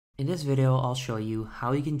In this video, I'll show you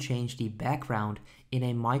how you can change the background in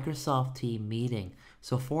a Microsoft Teams meeting.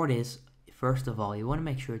 So for this, first of all, you want to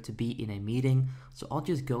make sure to be in a meeting. So I'll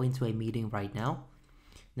just go into a meeting right now.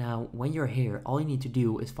 Now, when you're here, all you need to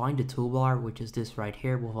do is find the toolbar, which is this right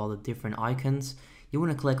here with all the different icons. You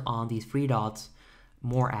want to click on these three dots,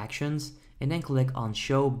 more actions, and then click on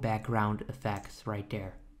show background effects right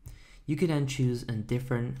there. You can then choose a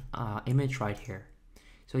different image right here.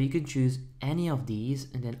 So you can choose any of these,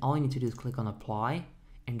 and then all you need to do is click on apply,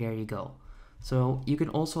 and there you go. So you can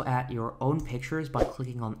also add your own pictures by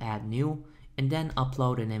clicking on add new, and then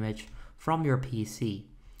upload an image from your PC.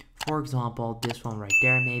 For example, this one right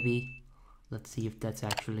there maybe. Let's see if that's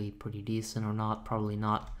actually pretty decent or not. Probably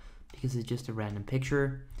not, because it's just a random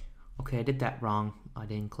picture. Okay, I did that wrong. I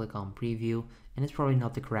didn't click on preview, and it's probably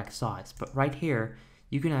not the correct size. But right here,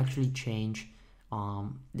 you can actually change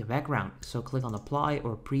the background. So click on apply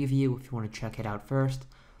or preview if you want to check it out first.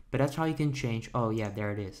 But that's how you can change. Oh yeah,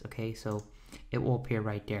 there it is. Okay, so it will appear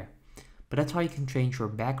right there. But that's how you can change your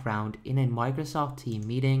background in a Microsoft Teams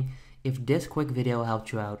meeting. If this quick video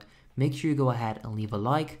helped you out, make sure you go ahead and leave a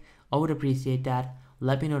like. I would appreciate that.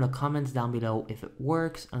 Let me know in the comments down below if it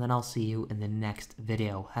works, and then I'll see you in the next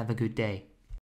video. Have a good day.